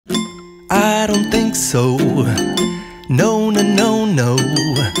I don't think so. No, no, no, no.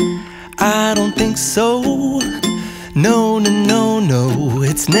 I don't think so. No, no, no, no.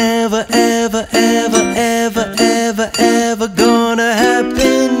 It's never, ever, ever, ever, ever, ever gonna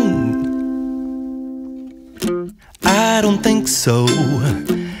happen. I don't think so.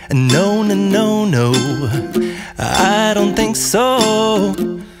 No, no, no, no. I don't think so.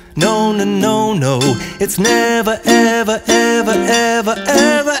 No, no, no, no. It's never, ever, ever, ever,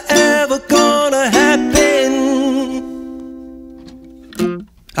 ever, ever gonna happen.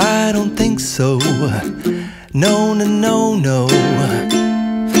 I don't think so. No, no, no, no.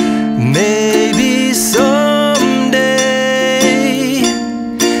 Maybe someday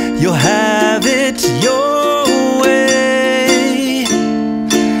you'll have it your way.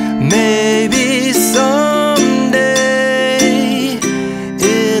 Maybe someday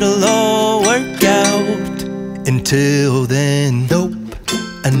it'll all work out. Until then, nope,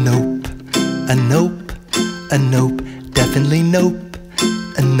 a nope, a nope, a nope, definitely nope,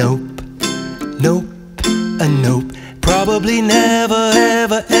 a nope, nope, a nope. Probably never,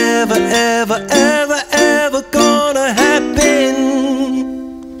 ever, ever, ever, ever, ever gonna happen.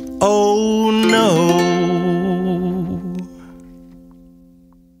 Oh no.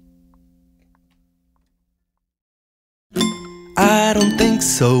 I don't think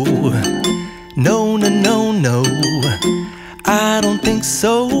so. No, no, no, no. I don't think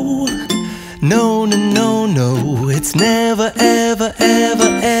so. No, no, no, no. It's never, ever,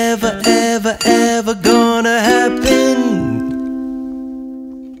 ever, ever, ever, ever gonna happen.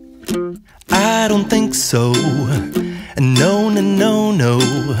 I don't think so. No, no, no, no.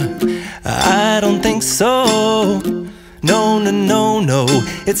 I don't think so. No, no, no, no.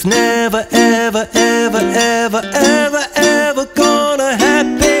 It's never, ever, ever, ever, ever, ever gonna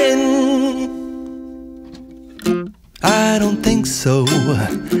happen. I don't think so.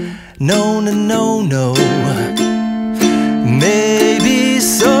 No, no, no, no. Maybe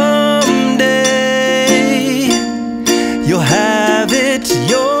someday you'll have it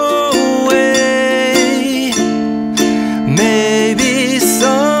your way. Maybe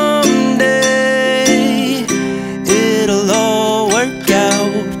someday it'll all work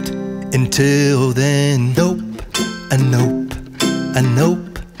out. Until then, nope, a nope, a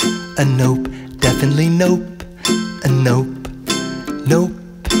nope, a nope, definitely nope, a nope, nope,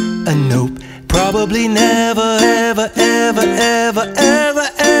 a nope. Probably never, ever, ever, ever, ever,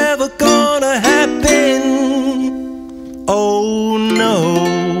 ever gonna happen. Oh no.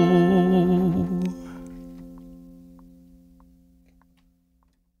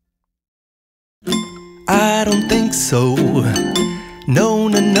 I don't think so. No,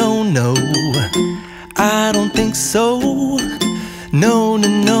 no, no, no. I don't think so. No, no,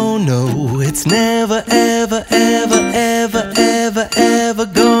 no, no. It's never, ever, ever, ever, ever, ever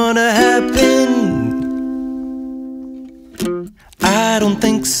gonna happen. I don't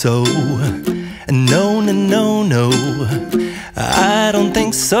think so. No, no, no, no. I don't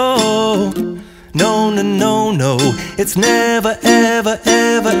think so. No, no, no, no. It's never, ever,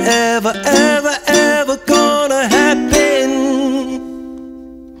 ever, ever, ever, ever gonna happen.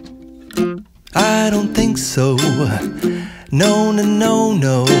 I don't think so. No, no, no,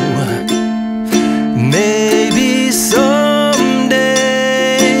 no. Maybe someday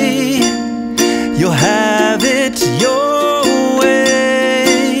you'll have it your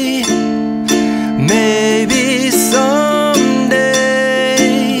way. Maybe someday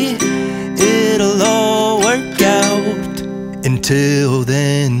it'll all work out. Until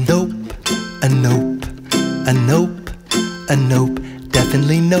then, nope, a nope, a nope, a nope,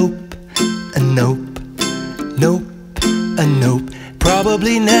 definitely nope, a nope, nope, a nope.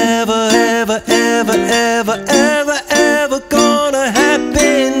 Probably never, ever, ever, ever, ever, ever gonna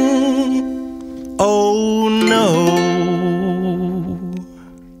happen. Oh no.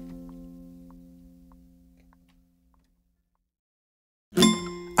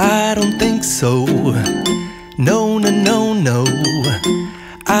 I don't think so. No, no, no, no.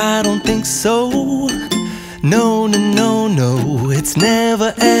 I don't think so. No, no, no, no. It's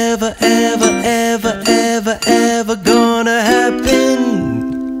never, ever, ever, ever, ever, ever gonna happen.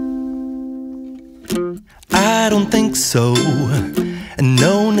 I don't think so.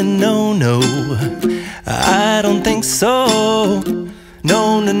 No, no, no, no. I don't think so.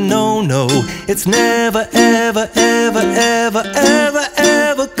 No, no, no, no. It's never, ever, ever, ever, ever,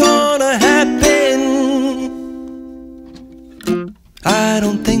 ever gonna happen. I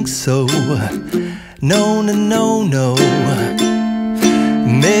don't think so. No, no, no, no.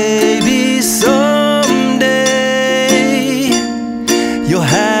 Maybe someday you'll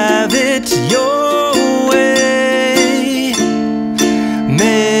have it your way.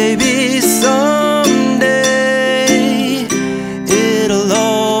 Maybe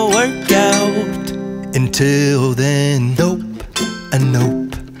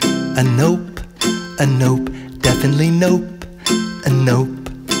nope, a nope, a nope, definitely nope, a nope,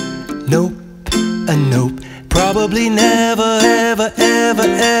 nope, a nope. Probably never, ever, ever,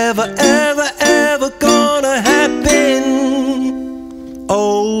 ever, ever, ever gonna happen.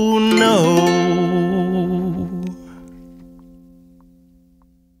 Oh no.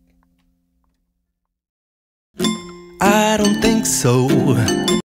 I don't think so.